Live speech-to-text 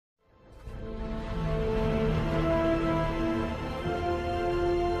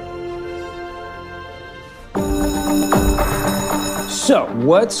So,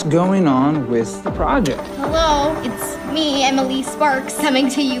 what's going on with the project? Hello, it's me, Emily Sparks, coming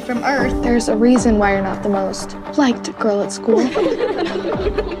to you from Earth. There's a reason why you're not the most liked girl at school.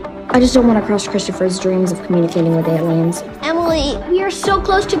 I just don't want to crush Christopher's dreams of communicating with aliens. Emily, we are so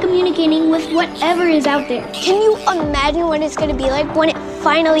close to communicating with whatever is out there. Can you imagine what it's gonna be like when it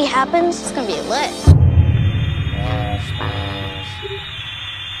finally happens? It's gonna be lit.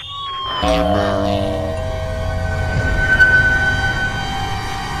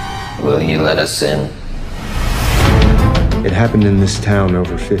 Will you let us in? It happened in this town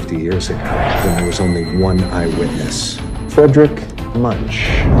over 50 years ago, when there was only one eyewitness. Frederick Munch.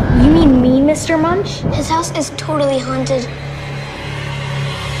 You mean me, Mr. Munch? His house is totally haunted.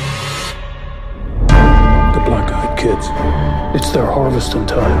 The black-eyed kids. It's their harvesting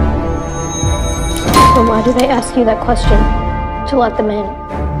time. Then why do they ask you that question? To let them in?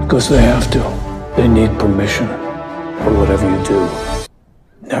 Because they have to. They need permission. Or whatever you do,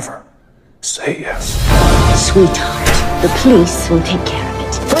 never say yes. Sweetheart, the police will take care of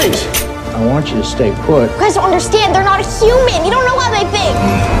it. Please! I want you to stay put. You guys don't understand, they're not a human! You don't know how they think!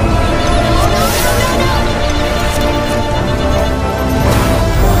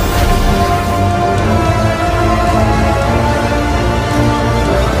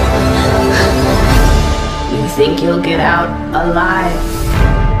 You think you'll get out alive?